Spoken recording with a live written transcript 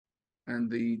And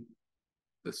the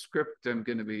script I'm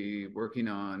going to be working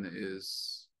on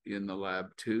is in the lab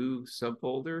 2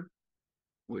 subfolder,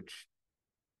 which,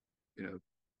 you know,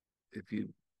 if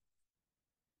you've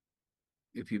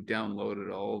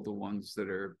downloaded all the ones that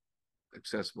are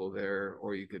accessible there,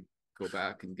 or you could go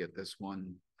back and get this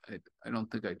one. I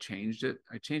don't think I changed it.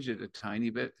 I changed it a tiny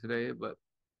bit today, but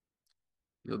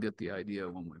you'll get the idea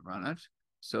when we run it.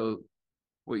 So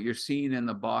what you're seeing in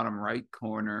the bottom right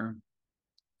corner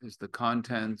is the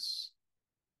contents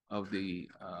of the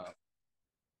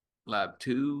lab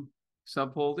 2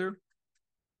 subfolder.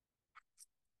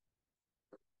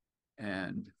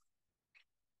 And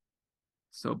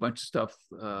so a bunch of stuff,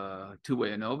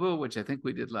 two-way ANOVA, which I think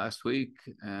we did last week,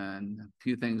 and a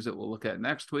few things that we'll look at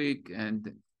next week.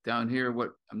 And down here, what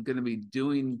I'm going to be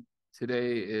doing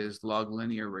today is log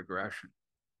linear regression.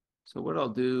 So what I'll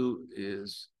do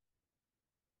is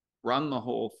run the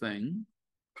whole thing,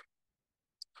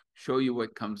 show you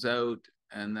what comes out,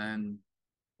 and then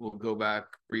we'll go back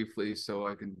briefly so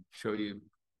I can show you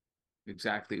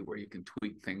exactly where you can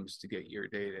tweak things to get your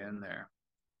data in there.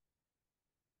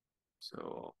 So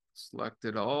I'll select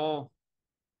it all.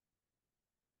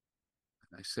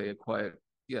 And I say a quiet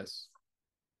yes.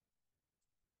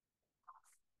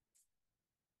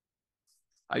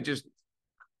 I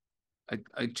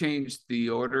changed the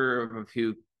order of a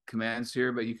few commands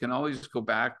here, but you can always go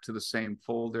back to the same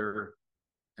folder.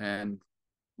 And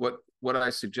what I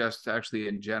suggest actually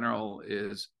in general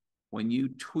is when you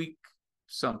tweak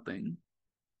something,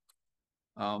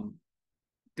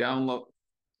 download,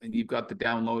 and you've got the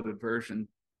downloaded version,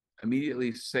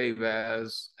 immediately save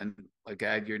as and like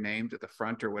add your name to the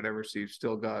front or whatever, so you've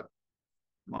still got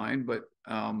mine. But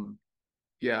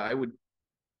yeah, I would,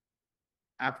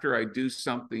 after I do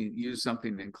something, use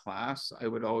something in class, I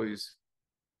would always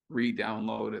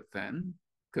re-download it then,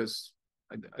 because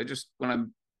I just, when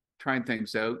I'm trying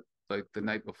things out like the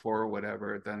night before or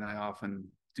whatever, then I often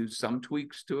do some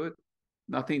tweaks to it.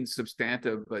 Nothing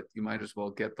substantive, but you might as well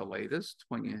get the latest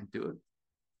when you do it.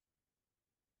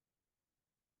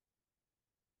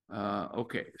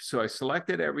 Okay, so I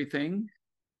selected everything,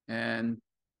 and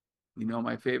you know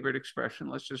my favorite expression,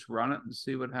 let's just run it and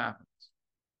see what happens.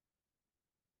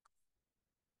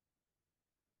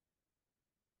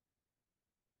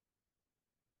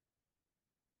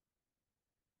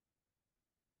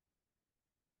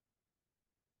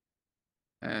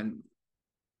 And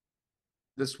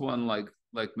this one, like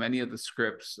many of the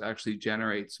scripts, actually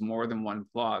generates more than one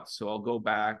plot. So I'll go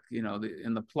back, you know,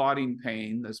 in the plotting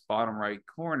pane, this bottom right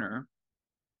corner,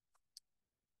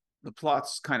 the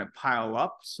plots kind of pile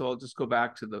up. So I'll just go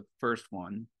back to the first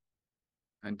one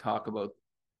and talk about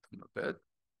them a bit.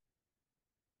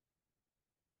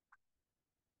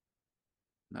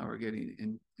 Now we're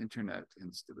getting internet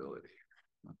instability.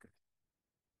 Okay.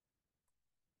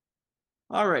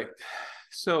 All right.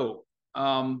 So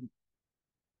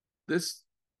this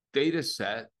data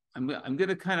set, I'm going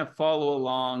to kind of follow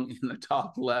along in the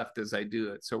top left as I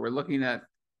do it. So we're looking at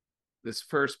this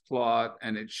first plot,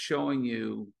 and it's showing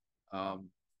you a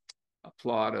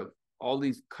plot of all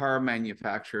these car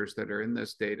manufacturers that are in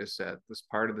this data set, this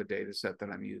part of the data set that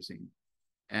I'm using.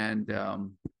 And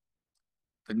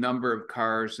the number of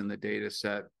cars in the data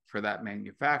set for that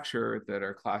manufacturer that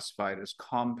are classified as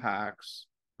compacts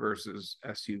versus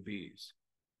SUVs.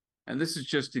 And this is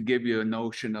just to give you a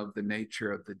notion of the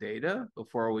nature of the data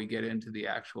before we get into the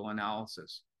actual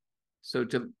analysis. So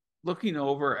looking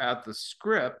over at the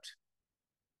script,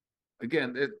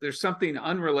 again, there's something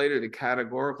unrelated to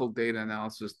categorical data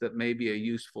analysis that may be a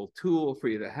useful tool for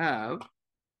you to have.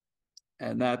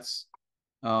 And that's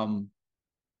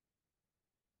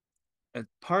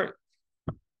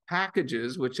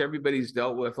packages, which everybody's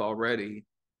dealt with already,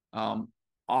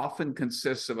 often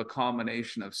consists of a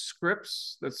combination of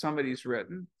scripts that somebody's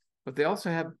written, but they also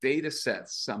have data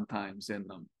sets sometimes in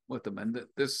them with them. And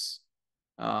this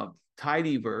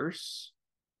tidyverse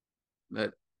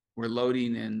that we're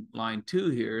loading in line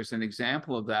 2 here is an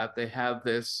example of that. They have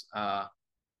this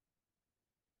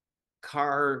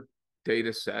car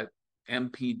data set,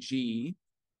 MPG,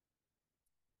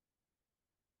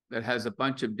 that has a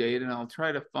bunch of data, and I'll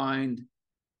try to find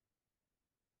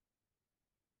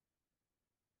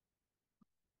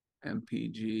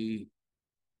MPG.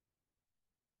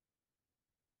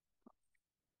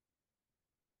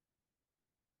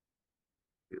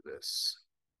 Do this.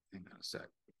 Hang on a sec.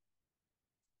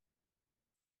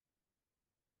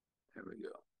 There we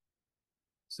go.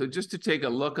 So just to take a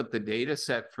look at the data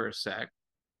set for a sec,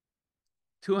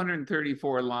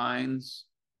 234 lines,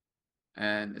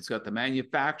 and it's got the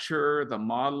manufacturer, the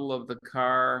model of the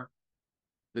car,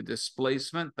 the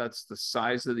displacement, that's the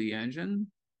size of the engine,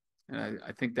 and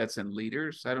I think that's in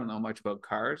liters. I don't know much about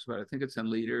cars, but I think it's in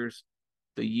liters.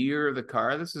 The year of the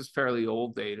car, this is fairly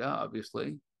old data,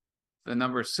 obviously. The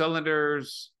number of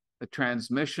cylinders, the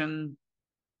transmission.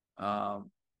 I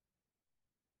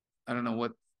don't know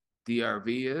what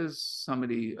DRV is.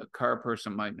 Somebody, a car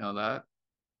person might know that.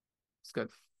 It's got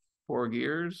 4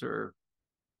 gears or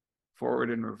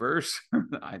forward and reverse.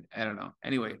 I don't know.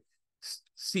 Anyway,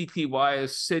 CTY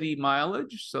is city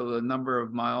mileage, so the number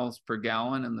of miles per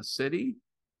gallon in the city.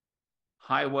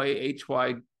 Highway,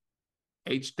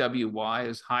 HWY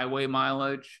is highway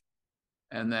mileage.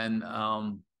 And then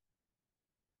I'm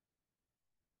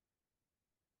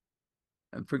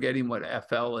forgetting what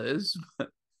FL is.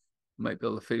 Might be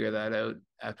able to figure that out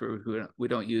after we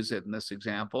don't use it in this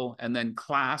example. And then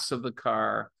class of the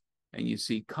car, and you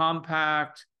see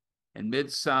compact and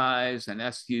midsize and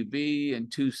SUV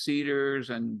and 2-seaters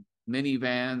and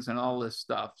minivans and all this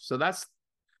stuff. So that's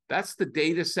the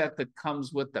data set that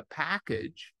comes with the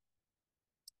package.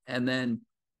 And then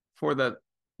for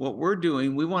what we're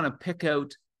doing, we want to pick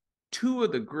out 2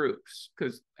 of the groups,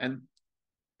 and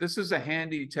this is a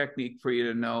handy technique for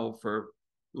you to know for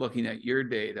looking at your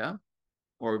data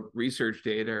or research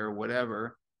data or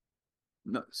whatever.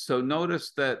 So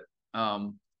notice that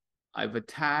I've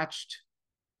attached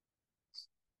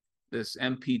this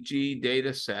MPG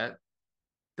data set.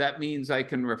 That means I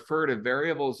can refer to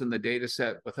variables in the data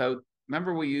set without,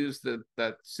 remember we used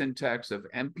that syntax of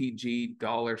MPG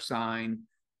 $,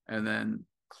 and then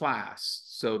class.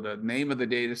 So the name of the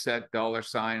data set,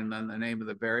 $, and then the name of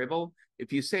the variable.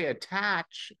 If you say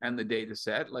attach and the data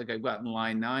set, like I've got in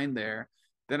line 9 there,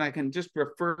 then I can just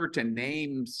refer to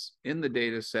names in the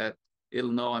data set.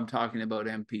 It'll know I'm talking about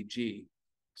MPG.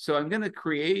 So I'm going to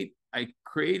I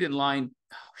create in line,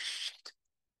 oh shit,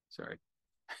 sorry.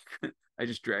 I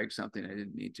just dragged something I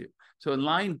didn't need to. So in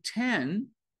line 10,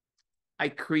 I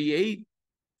create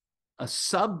a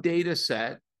sub data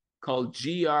set called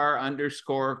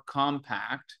GR_compact,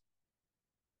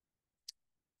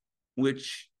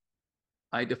 which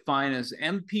I define as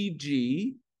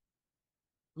MPG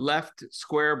left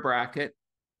square bracket,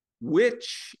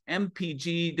 which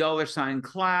MPG $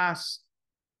 class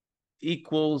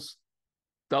equals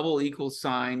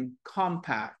 $=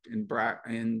 compact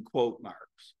in quote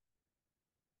marks.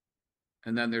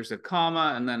 And then there's a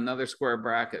comma and then another square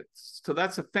bracket. So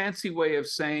that's a fancy way of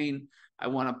saying I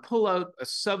want to pull out a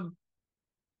subset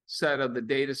of the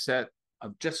data set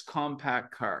of just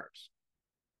compact cars.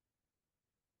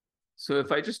 So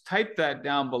if I just type that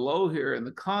down below here in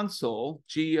the console,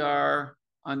 GR_compact,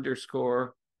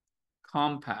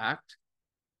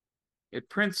 it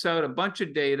prints out a bunch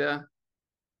of data,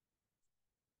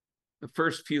 the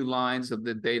first few lines of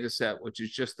the data set, which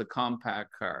is just the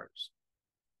compact cars.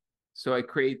 So I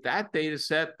create that data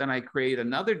set, then I create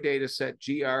another data set,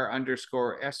 GR_SUV,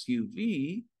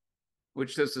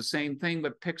 which does the same thing,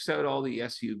 but picks out all the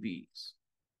SUVs.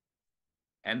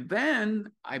 And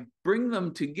then I bring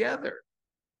them together.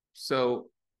 So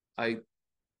I've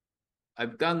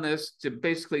done this to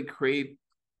basically create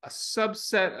a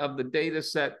subset of the data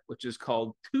set, which is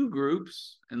called 2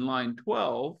 groups in line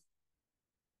 12.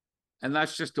 And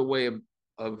that's just a way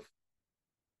of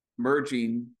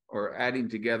merging or adding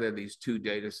together these 2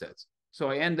 data sets. So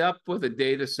I end up with a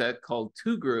data set called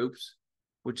 2 groups,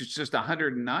 which is just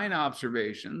 109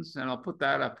 observations. And I'll put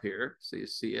that up here so you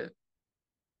see it.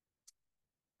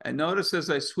 And notice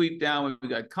as I sweep down, we've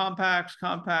got compacts,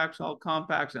 all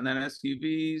compacts, and then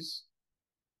SUVs.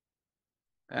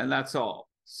 And that's all.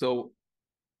 So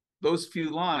those few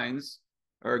lines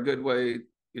are a good way,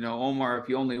 Omar, if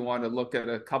you only want to look at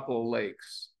a couple of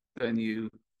lakes, then you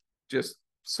just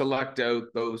select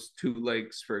out those 2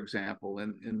 lakes, for example,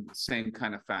 in the same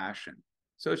kind of fashion.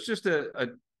 So it's just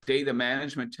a data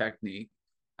management technique.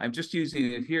 I'm just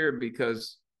using it here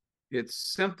because it's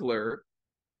simpler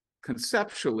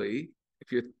conceptually.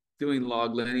 If you're doing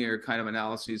log linear kind of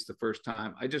analyses the first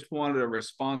time, I just wanted a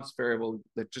response variable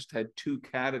that just had 2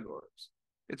 categories.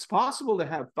 It's possible to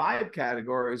have 5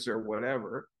 categories or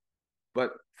whatever,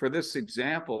 but for this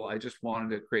example, I just wanted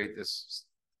to create this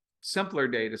simpler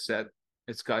data set.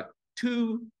 It's got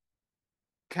 2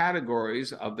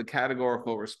 categories of the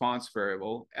categorical response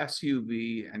variable,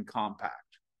 SUV and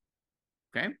compact.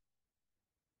 Okay.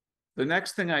 The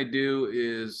next thing I do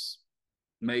is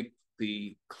make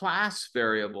the class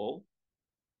variable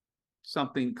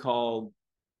something called,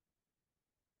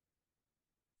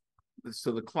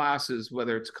 so the class is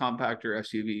whether it's compact or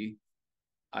SUV,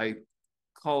 I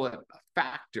call it a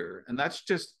factor, and that's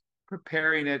just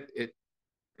preparing it.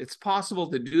 It's possible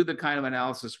to do the kind of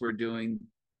analysis we're doing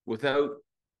without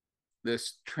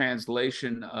this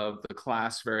translation of the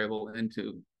class variable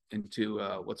into into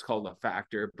what's called a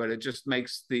factor, but it just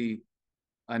makes the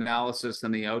analysis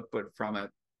and the output from it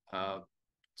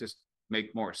just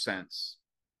make more sense.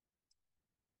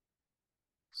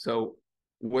 So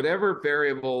whatever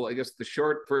variable, I guess the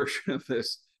short version of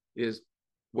this is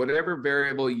whatever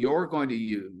variable you're going to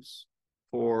use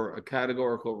for a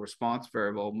categorical response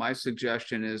variable, my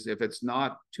suggestion is if it's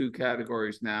not two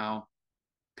categories now,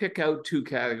 pick out two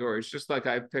categories, just like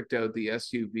I picked out the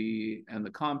SUV and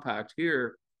the compact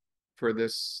here for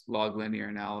this log linear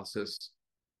analysis,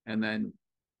 and then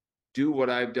do what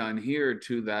I've done here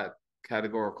to that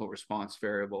categorical response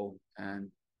variable and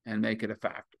make it a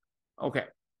factor. Okay,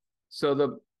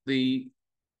 so the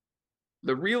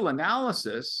real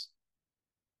analysis,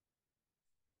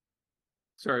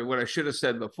 sorry, what I should have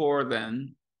said before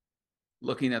then,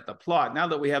 looking at the plot, now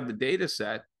that we have the data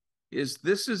set, is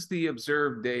this is the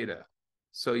observed data.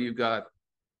 So you've got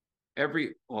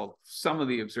some of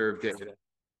the observed data.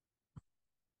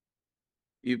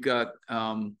 You've got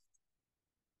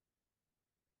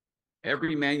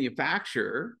every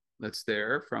manufacturer that's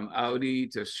there, from Audi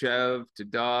to Chev to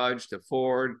Dodge to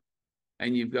Ford,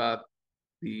 and you've got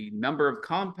the number of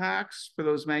compacts for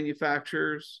those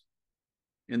manufacturers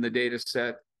in the data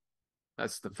set.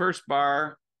 That's the first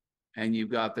bar. And you've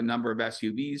got the number of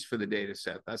SUVs for the data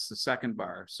set. That's the second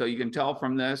bar. So you can tell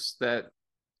from this that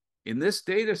in this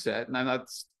data set, and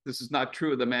this is not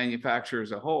true of the manufacturer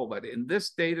as a whole, but in this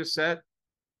data set,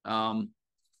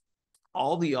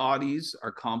 all the Audis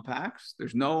are compacts.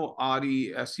 There's no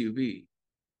Audi SUV.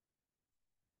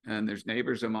 And there's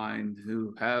neighbors of mine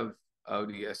who have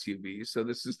Audi SUVs. So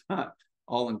this is not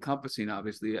all encompassing,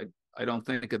 obviously. I don't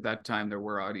think at that time there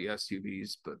were Audi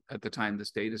SUVs, but at the time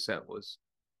this data set was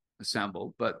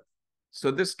assembled. But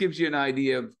so this gives you an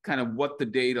idea of kind of what the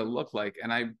data look like.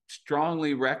 And I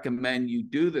strongly recommend you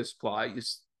do this plot.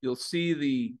 You'll see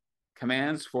the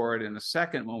commands for it in a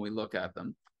second when we look at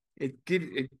them.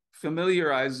 It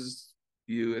familiarizes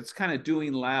you. It's kind of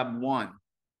doing lab one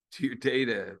to your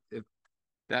data, if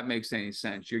that makes any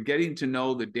sense. You're getting to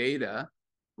know the data.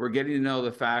 We're getting to know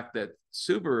the fact that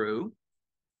Subaru,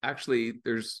 actually,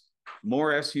 there's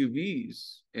more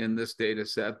SUVs in this data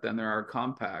set than there are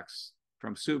compacts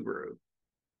from Subaru.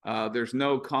 There's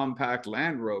no compact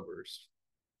Land Rovers.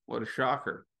 What a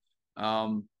shocker.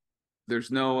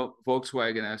 There's no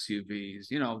Volkswagen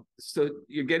SUVs, you know, so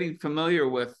you're getting familiar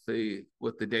with the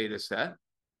data set.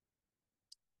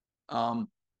 And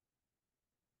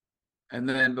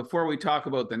then before we talk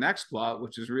about the next plot,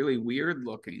 which is really weird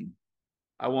looking,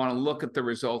 I want to look at the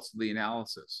results of the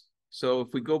analysis. So if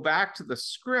we go back to the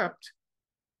script,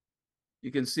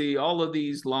 you can see all of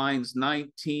these lines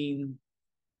 19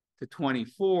 to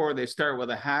 24, they start with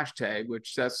a hashtag,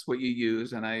 which that's what you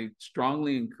use. And I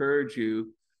strongly encourage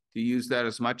you to use that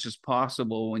as much as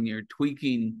possible when you're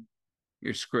tweaking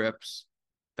your scripts.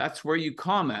 That's where you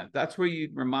comment. That's where you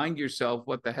remind yourself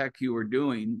what the heck you were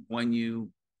doing when you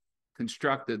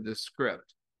constructed this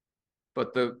script.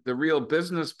 But the real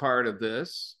business part of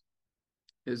this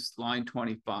is line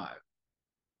 25.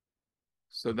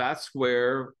 So that's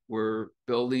where we're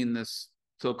building this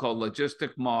so-called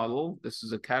logistic model. This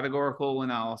is a categorical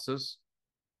analysis.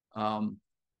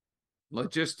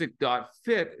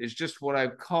 Logistic.fit is just what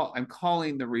I'm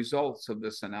calling the results of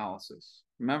this analysis.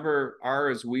 Remember, R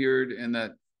is weird in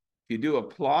that if you do a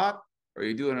plot or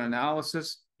you do an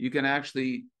analysis, you can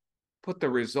actually put the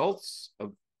results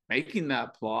of making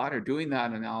that plot or doing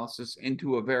that analysis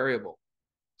into a variable.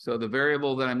 So the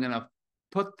variable that I'm going to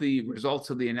put the results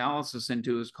of the analysis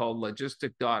into is called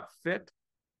logistic.fit.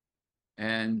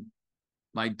 And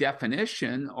my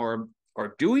definition or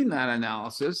doing that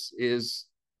analysis is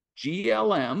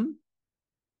GLM,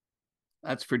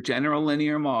 that's for general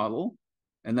linear model,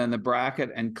 and then the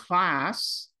bracket and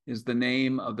class is the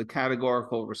name of the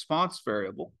categorical response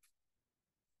variable.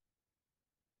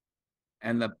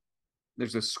 And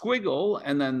there's a squiggle,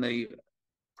 and then the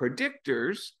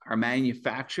predictors are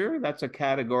manufacturer, that's a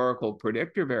categorical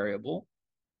predictor variable,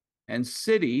 and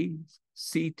city,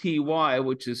 CTY,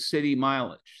 which is city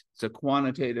mileage. It's a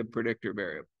quantitative predictor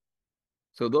variable.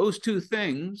 So those two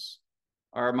things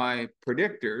are my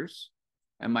predictors,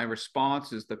 and my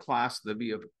response is the class of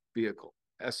the vehicle,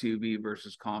 SUV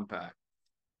versus compact.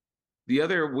 The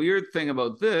other weird thing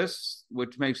about this,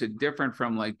 which makes it different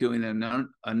from like doing a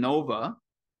ANOVA,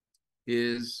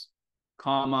 is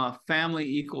comma, family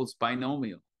equals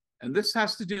binomial. And this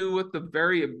has to do with the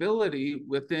variability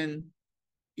within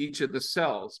each of the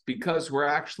cells, because we're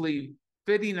actually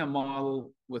fitting a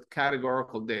model with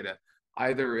categorical data.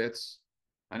 Either it's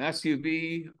an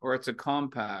SUV or it's a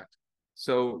compact.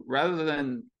 So rather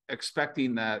than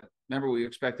expecting that remember we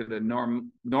expected a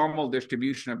normal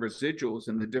distribution of residuals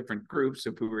in the different groups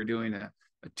if we were doing a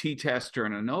t-test or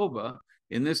an ANOVA.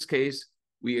 In this case,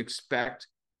 we expect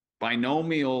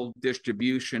binomial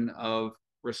distribution of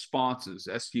responses,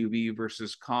 SUV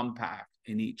versus compact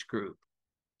in each group.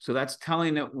 So that's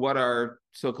telling it what our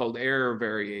so-called error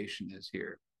variation is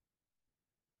here.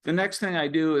 The next thing I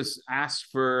do is ask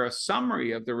for a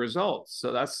summary of the results.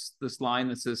 So that's this line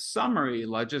that says summary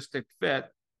logistic fit.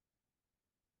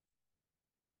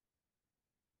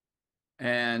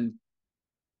 And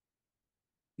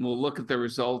we'll look at the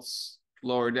results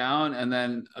lower down, and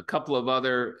then a couple of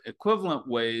other equivalent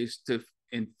ways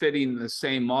in fitting the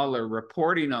same model or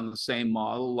reporting on the same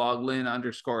model, loglin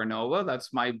underscore ANOVA.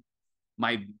 That's my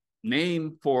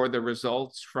name for the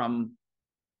results from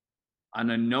an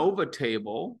ANOVA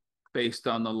table based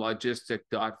on the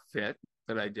logistic.fit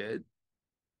that I did.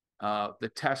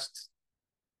 The test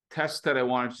that I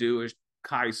wanted to do is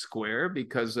chi-square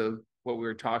because of what we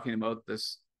were talking about,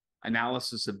 this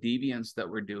analysis of deviance that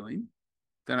we're doing.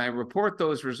 Then I report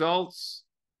those results,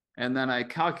 and then I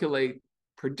calculate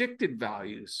predicted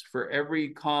values for every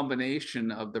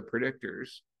combination of the predictors.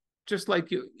 Just like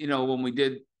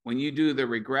when you do the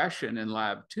regression in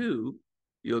lab 2,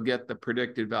 you'll get the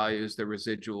predicted values, the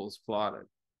residuals plotted.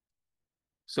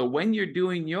 So when you're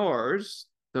doing yours,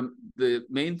 the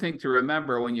main thing to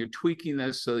remember when you're tweaking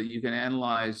this so that you can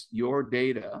analyze your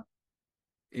data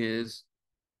is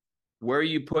where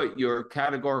you put your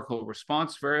categorical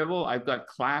response variable. I've got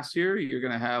class here. You're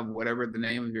going to have whatever the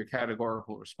name of your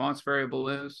categorical response variable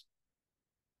is,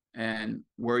 and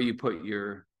where you put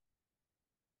your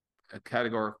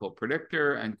categorical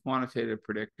predictor and quantitative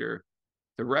predictor.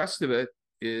 The rest of it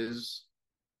is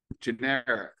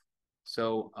generic.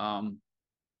 So,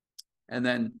 and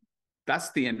then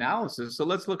that's the analysis. So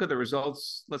let's look at the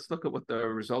results. Let's look at what the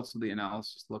results of the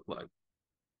analysis look like.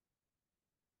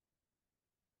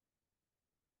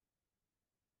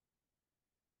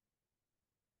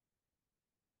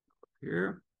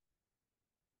 Here.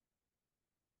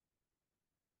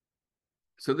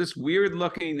 So this weird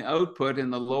looking output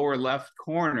in the lower left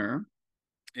corner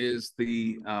is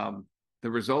the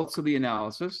results of the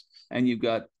analysis. And you've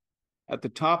got at the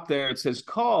top there, it says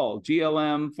call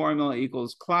GLM formula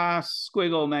equals class,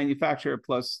 squiggle manufacturer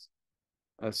plus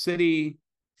city,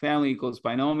 family equals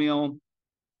binomial,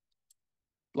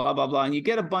 blah, blah, blah. And you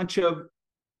get a bunch of,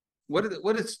 what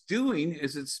it's doing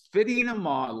is it's fitting a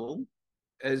model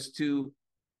as to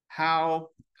how,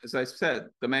 as I said,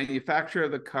 the manufacturer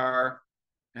of the car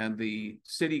and the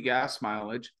city gas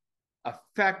mileage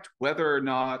affect whether or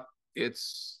not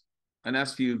it's an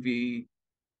SUV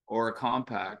or a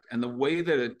compact. And the way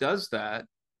that it does that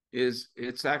is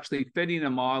it's actually fitting a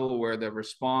model where the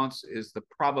response is the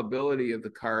probability of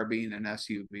the car being an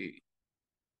SUV.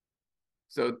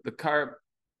 So the car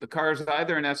is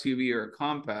either an SUV or a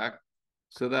compact.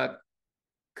 So that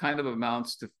kind of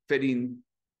amounts to fitting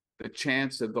the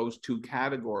chance of those two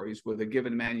categories with a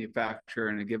given manufacturer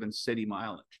and a given city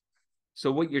mileage.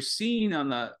 So what you're seeing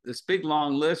on this big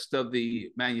long list of the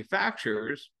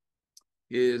manufacturers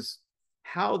is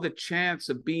how the chance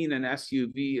of being an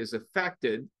SUV is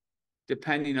affected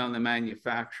depending on the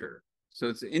manufacturer. So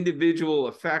it's individual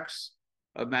effects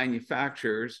of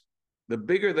manufacturers. The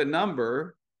bigger the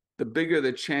number, the bigger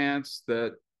the chance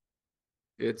that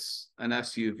it's an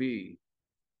SUV.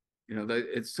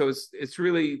 It's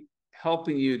really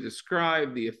helping you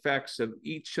describe the effects of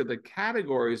each of the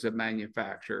categories of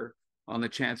manufacturer on the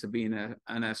chance of being an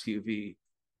SUV.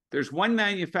 There's one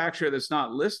manufacturer that's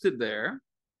not listed there,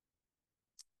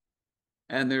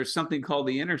 and there's something called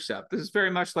the intercept. This is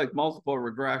very much like multiple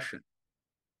regression.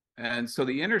 And so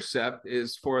the intercept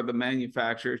is for the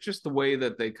manufacturer. It's just the way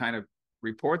that they kind of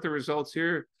report the results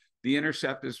here. The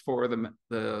intercept is for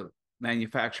the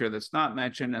manufacturer that's not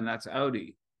mentioned, and that's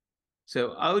Audi.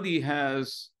 So Audi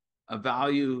has a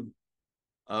value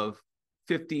of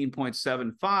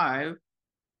 15.75,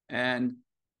 and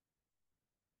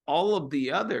all of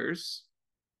the others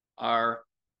are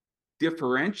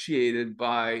differentiated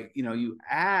by, you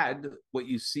add what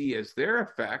you see as their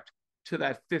effect to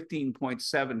that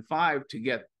 15.75 to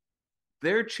get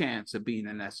their chance of being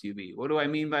an SUV. What do I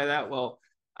mean by that? Well,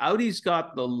 Audi's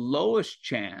got the lowest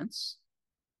chance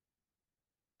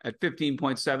at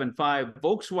 15.75.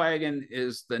 Volkswagen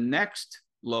is the next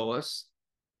lowest.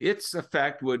 Its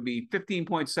effect would be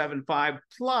 15.75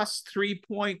 plus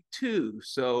 3.2,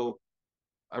 so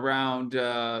around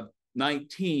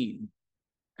 19.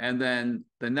 And then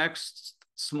the next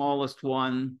smallest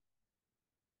one,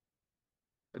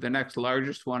 the next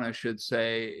largest one, I should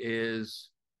say, is,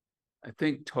 I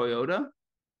think, Toyota.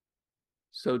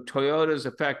 So Toyota's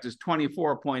effect is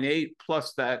 24.8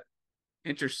 plus that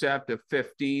intercept of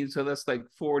 15. So that's like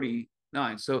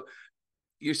 49. So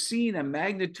you're seeing a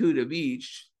magnitude of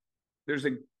each. There's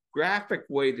a graphic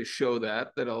way to show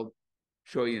that I'll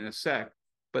show you in a sec.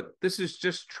 But this is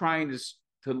just trying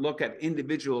to look at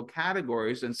individual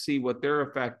categories and see what their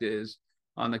effect is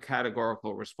on the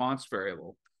categorical response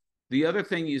variable. The other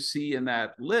thing you see in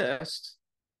that list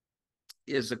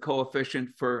is the coefficient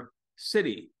for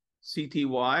city,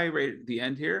 CTY, right at the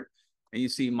end here. And you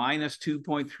see minus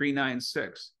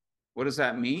 2.396. What does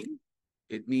that mean?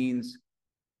 It means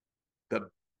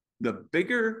the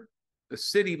bigger the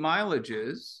city mileage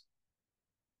is,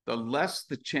 the less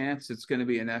the chance it's going to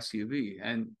be an SUV.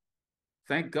 And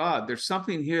thank God, there's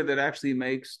something here that actually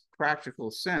makes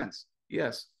practical sense.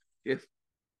 Yes, if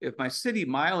my city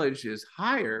mileage is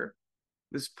higher,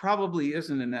 this probably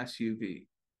isn't an SUV.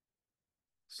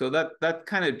 So that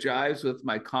kind of jives with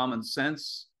my common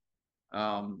sense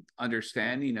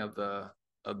understanding of the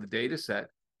data set,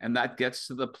 and that gets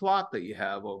to the plot that you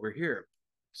have over here.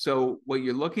 So what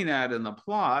you're looking at in the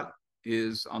plot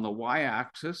is on the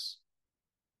y-axis,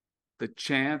 the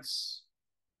chance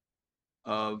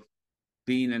of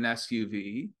being an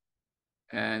SUV,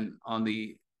 and on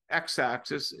the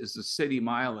x-axis is the city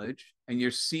mileage, and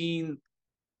you're seeing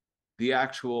the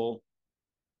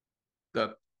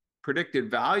predicted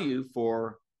value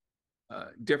for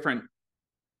different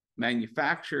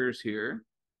manufacturers here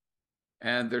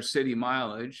and their city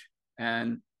mileage,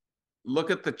 and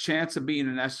look at the chance of being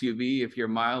an SUV if your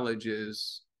mileage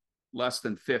is less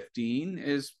than 15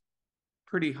 is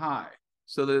pretty high.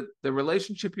 So the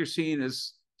relationship you're seeing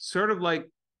is sort of like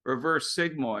reverse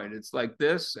sigmoid. It's like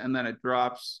this, and then it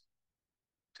drops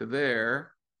to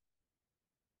there.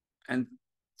 And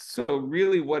so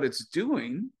really what it's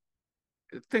doing,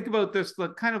 think about this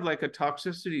kind of like a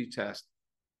toxicity test.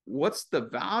 What's the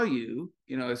value,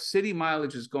 as city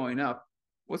mileage is going up,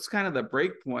 what's kind of the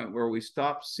break point where we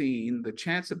stop seeing the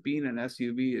chance of being an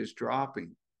SUV is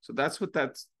dropping? So that's what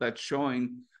that's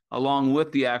showing, along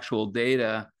with the actual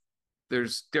data.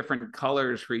 There's different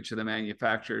colors for each of the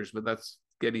manufacturers, but that's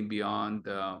getting beyond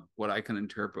what I can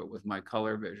interpret with my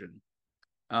color vision.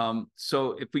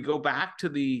 So if we go back to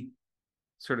the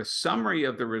sort of summary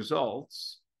of the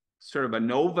results, sort of a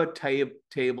ANOVA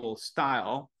table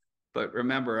style, but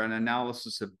remember an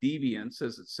analysis of deviance,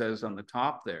 as it says on the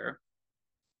top there.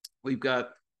 We've got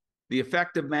the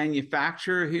effective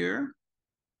manufacturer here.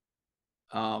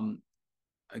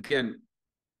 Again,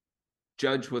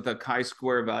 judged with a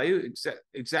chi-square value,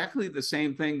 exactly the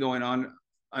same thing going on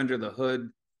under the hood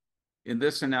in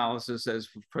this analysis as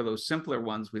for those simpler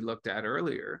ones we looked at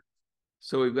earlier.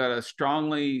 So we've got a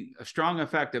strong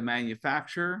effect of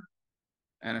manufacturer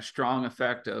and a strong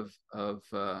effect of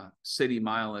city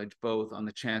mileage, both on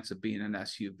the chance of being an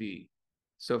SUV.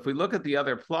 So if we look at the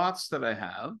other plots that I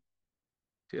have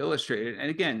to illustrate it, and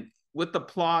again, with the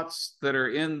plots that are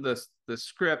in the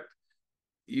script,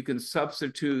 you can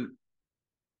substitute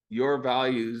your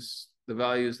values, the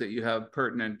values that you have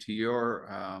pertinent to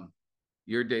your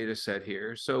data set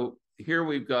here. So here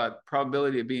we've got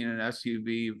probability of being an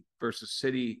SUV versus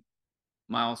city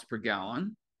miles per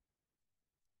gallon.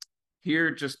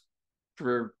 Here, just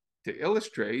to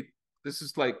illustrate, this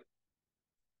is like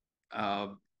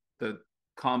the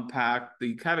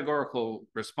categorical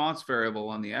response variable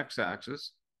on the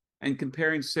x-axis, and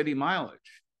comparing city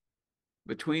mileage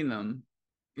between them.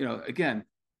 Again,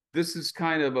 this is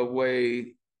kind of a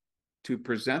way to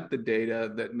present the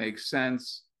data that makes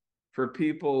sense for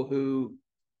people who,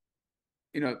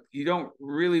 you don't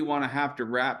really want to have to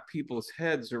wrap people's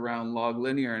heads around log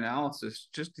linear analysis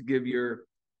just to give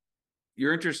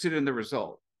you're interested in the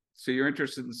result. So you're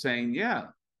interested in saying, yeah,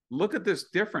 look at this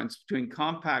difference between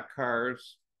compact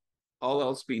cars, all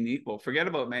else being equal. Forget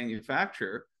about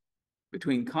manufacturer,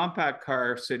 between compact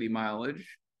car city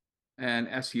mileage and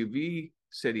SUV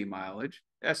city mileage.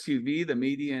 SUV, the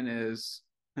median is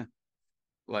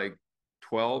like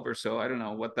 12 or so. I don't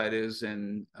know what that is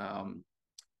in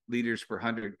liters per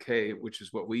 100K, which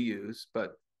is what we use.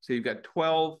 But so you've got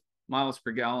 12 miles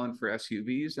per gallon for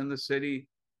SUVs in the city.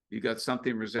 You got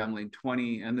something resembling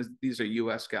 20, and these are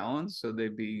US gallons, so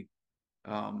they'd be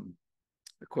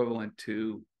equivalent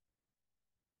to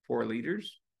 4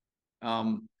 liters.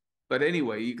 But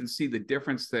anyway, you can see the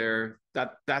difference there.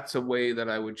 That's a way that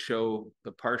I would show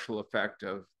the partial effect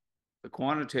of the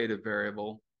quantitative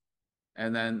variable.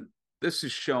 And then this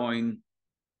is showing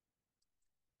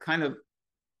kind of,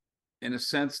 in a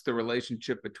sense, the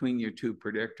relationship between your two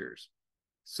predictors.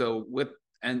 So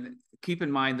and keep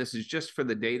in mind, this is just for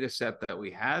the data set that we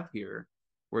have here.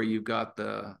 where you've got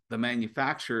the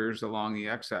manufacturers along the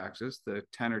x-axis, the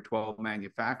 10 or 12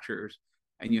 manufacturers,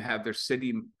 and you have their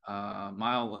city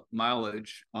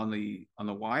mileage on the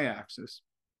y-axis.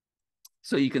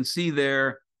 So you can see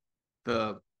there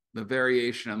the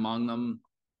variation among them,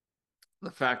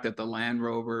 the fact that the Land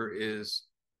Rover is,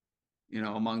 you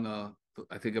know, among the,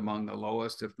 I think among the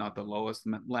lowest, if not the lowest,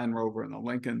 Land Rover and the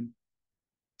Lincoln.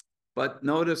 But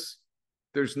notice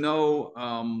there's no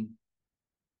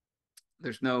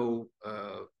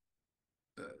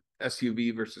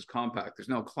SUV versus compact. There's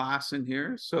no class in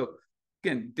here. So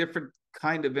again, different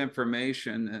kind of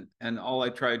information. And all I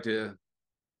tried to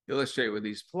illustrate with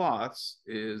these plots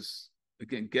is,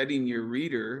 again, getting your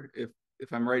reader,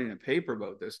 if I'm writing a paper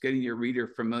about this, getting your reader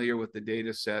familiar with the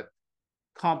data set,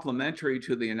 complementary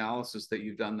to the analysis that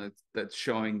you've done, that's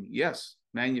showing, yes,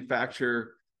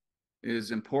 manufacturer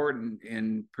is important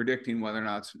in predicting whether or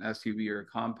not it's an SUV or a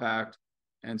compact,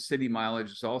 and city mileage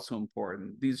is also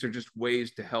important. These are just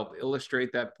ways to help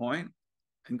illustrate that point.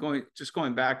 And going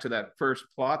back to that first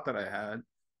plot that I had,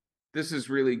 this is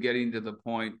really getting to the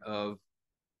point of,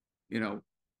 you know,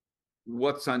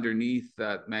 what's underneath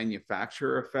that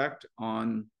manufacturer effect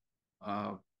on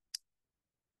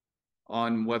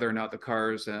whether or not the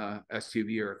car is a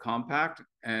SUV or a compact.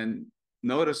 And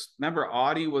notice, remember,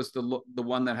 Audi was the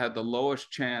one that had the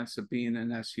lowest chance of being an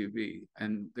SUV.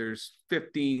 And there's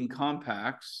 15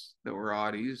 compacts that were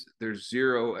Audis. There's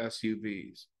 0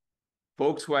 SUVs.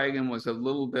 Volkswagen was a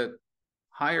little bit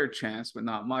higher chance, but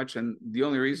not much. And the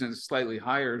only reason it's slightly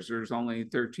higher is there's only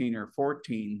 13 or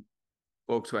 14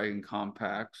 Volkswagen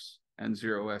compacts and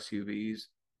 0 SUVs.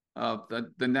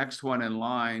 The next one in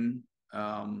line,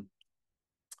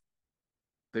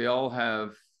 they all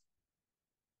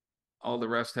the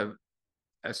rest have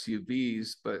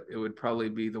SUVs, but it would probably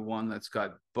be the one that's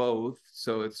got both.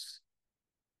 So it's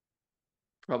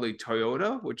probably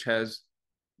Toyota, which has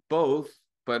both,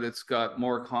 but it's got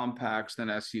more compacts than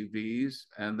SUVs.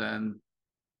 And then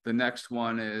the next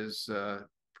one is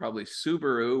probably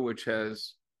Subaru, which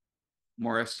has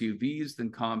more SUVs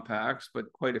than compacts,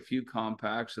 but quite a few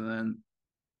compacts. And then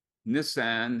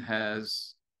Nissan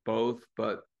has both,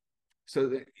 but so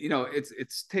that, you know, it's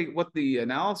take what the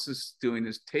analysis is doing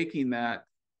is taking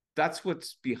that's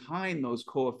what's behind those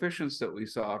coefficients that we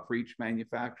saw for each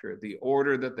manufacturer, the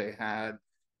order that they had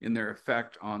in their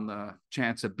effect on the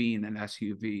chance of being an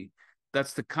SUV.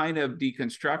 That's the kind of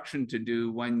deconstruction to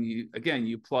do when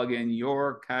you plug in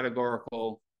your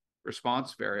categorical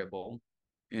response variable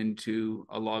into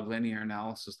a log linear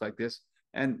analysis like this.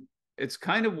 And it's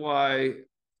kind of why,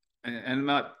 and I'm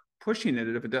not pushing it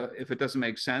if it doesn't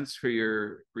make sense for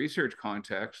your research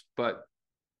context, but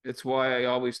it's why I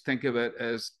always think of it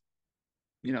as,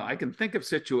 you know, I can think of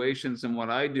situations in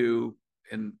what I do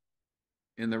in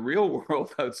the real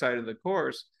world outside of the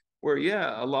course where,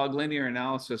 yeah, a log linear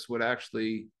analysis would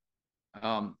actually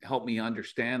help me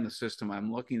understand the system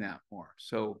I'm looking at more.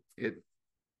 So it,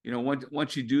 you know,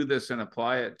 once you do this and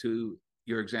apply it to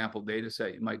your example data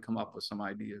set, you might come up with some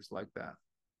ideas like that.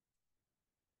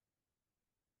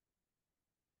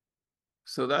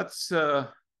 So that's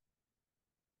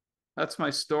my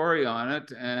story on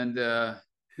it, and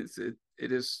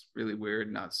it is really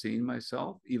weird not seeing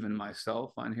even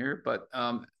myself on here. But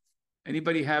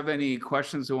anybody have any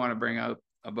questions they want to bring out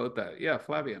about that? Yeah,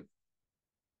 Flavia.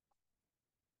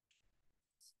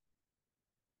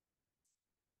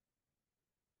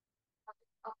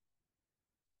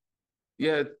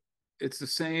 Yeah, it's the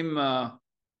same.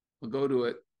 We'll go to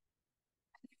it.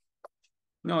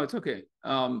 No, it's okay.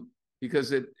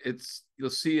 Because you'll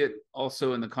see it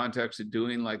also in the context of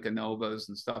doing like ANOVAs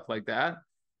and stuff like that.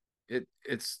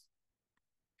 It's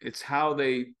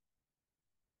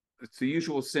the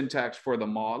usual syntax for the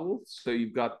model. So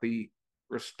you've got the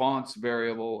response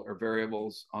variable or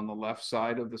variables on the left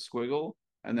side of the squiggle,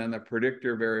 and then the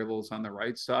predictor variables on the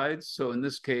right side. So in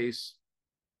this case,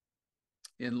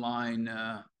 in line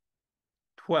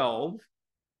 12,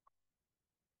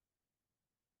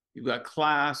 you've got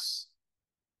class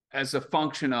as a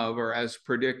function of or as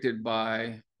predicted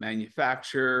by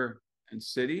manufacturer and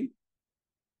city.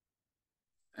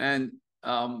 And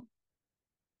the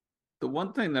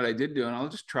one thing that I did do, and I'll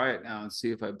just try it now and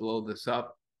see if I blow this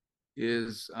up,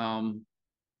 is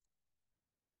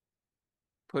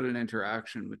put an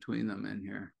interaction between them in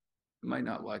here. You might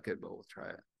not like it, but we'll try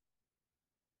it.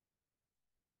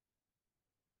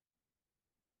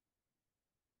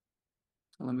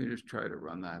 So let me just try to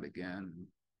run that again.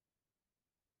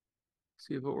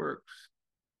 See if it works.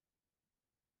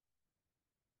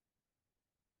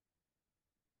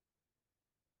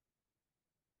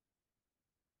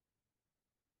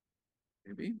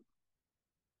 Maybe.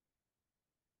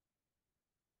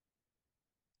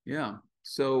 Yeah.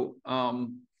 So,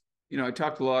 I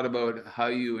talked a lot about how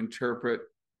you interpret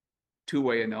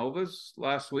two-way ANOVAs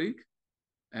last week,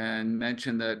 and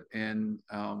mentioned that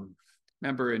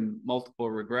remember in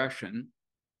multiple regression,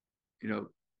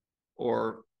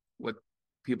 or what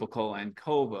people call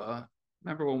ANCOVA.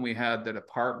 Remember when we had the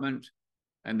department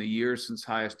and the years since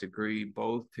highest degree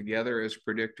both together as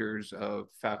predictors of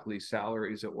faculty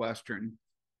salaries at Western?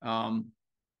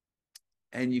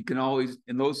 And you can always,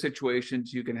 in those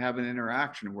situations, you can have an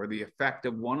interaction where the effect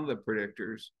of one of the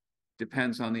predictors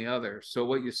depends on the other. So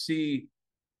what you see,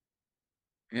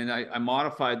 and I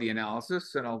modified the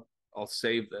analysis, and I'll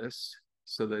save this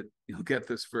so that you'll get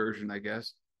this version, I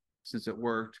guess, since it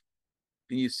worked.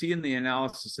 And you see in the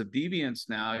analysis of deviance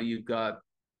now, you've got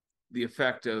the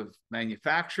effect of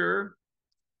manufacturer,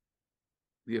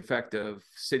 the effect of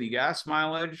city gas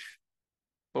mileage,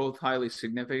 both highly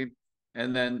significant,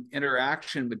 and then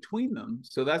interaction between them.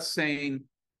 So that's saying,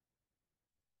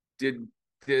 did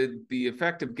the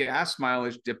effect of gas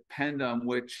mileage depend on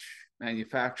which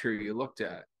manufacturer you looked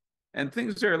at? And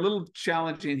things are a little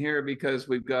challenging here because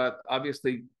we've got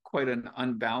obviously quite an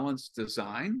unbalanced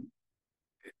design.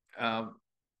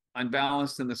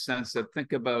 Unbalanced in the sense that,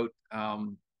 think about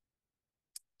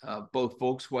both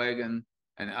Volkswagen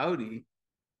and Audi.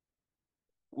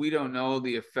 We don't know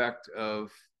the effect of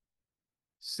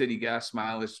city gas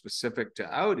mileage specific to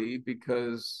Audi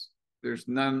because there's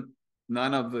none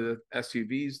of the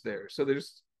SUVs there. So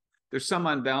there's some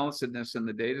unbalancedness in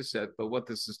the data set, but what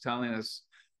this is telling us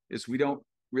is we don't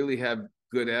really have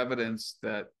good evidence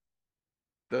that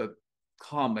the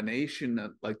combination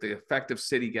of, like, the effect of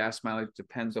city gas mileage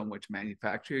depends on which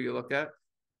manufacturer you look at.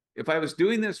 If I was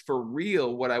doing this for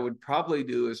real, what I would probably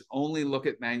do is only look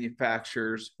at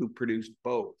manufacturers who produced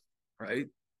both, right?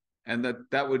 And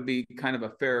that would be kind of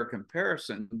a fair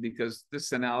comparison, because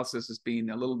this analysis is being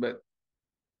a little bit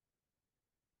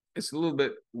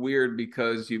weird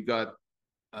because you've got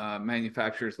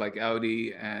manufacturers like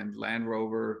Audi and Land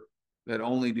Rover that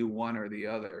only do one or the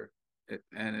other.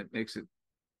 And it makes it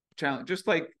challenge, just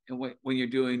like when you're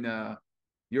doing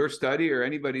your study or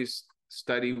anybody's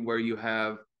study where you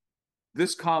have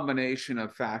this combination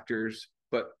of factors,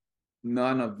 but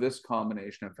none of this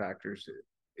combination of factors.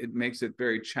 It makes it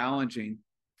very challenging.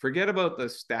 Forget about the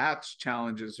stats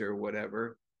challenges or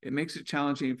whatever. It makes it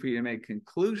challenging for you to make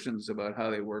conclusions about how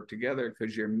they work together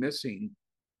because you're missing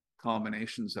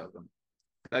combinations of them.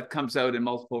 That comes out in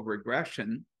multiple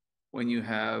regression when you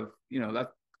have,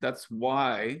 that's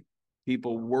why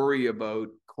people worry about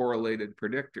correlated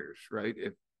predictors, right?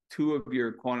 If two of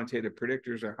your quantitative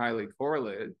predictors are highly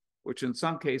correlated, which in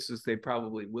some cases they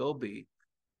probably will be,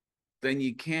 then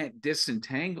you can't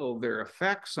disentangle their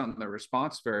effects on the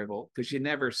response variable because you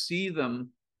never see them.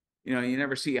 You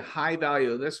never see a high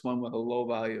value of this one with a low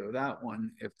value of that one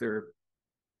if they're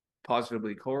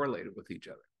positively correlated with each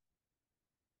other.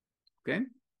 Okay.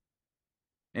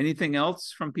 Anything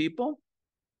else from people?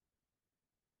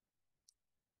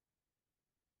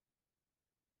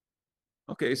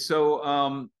 Okay,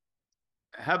 so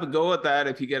have a go at that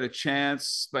if you get a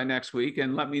chance by next week,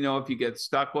 and let me know if you get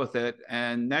stuck with it.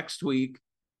 And next week,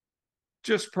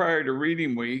 just prior to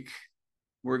reading week,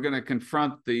 we're going to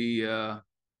confront the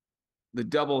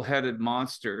double-headed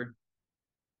monster.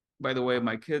 By the way,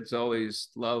 my kids always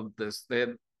loved this. They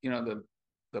had,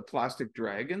 the plastic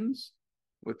dragons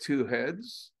with two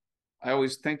heads. I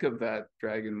always think of that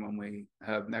dragon when we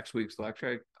have next week's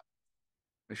lecture.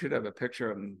 I should have a picture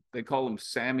of them. They call them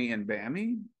Sammy and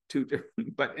Bammy, two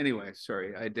different, but anyway,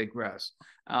 sorry, I digress.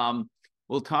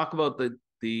 We'll talk about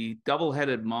the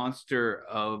double-headed monster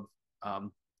of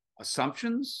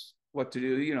assumptions, what to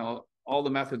do. All the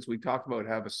methods we talked about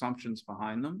have assumptions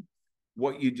behind them.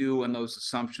 What you do when those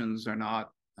assumptions are not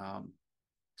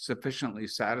sufficiently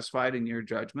satisfied in your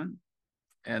judgment,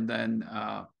 and then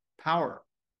power.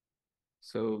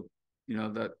 So,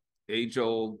 that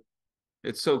age-old,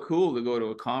 it's so cool to go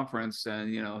to a conference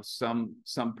and,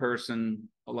 some person,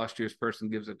 illustrious person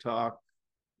gives a talk.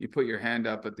 You put your hand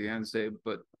up at the end and say,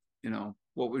 but,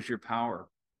 what was your power?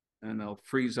 And they'll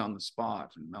freeze on the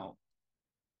spot and melt.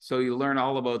 So you learn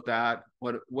all about that,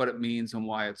 what it means and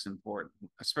why it's important,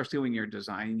 especially when you're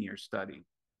designing your study.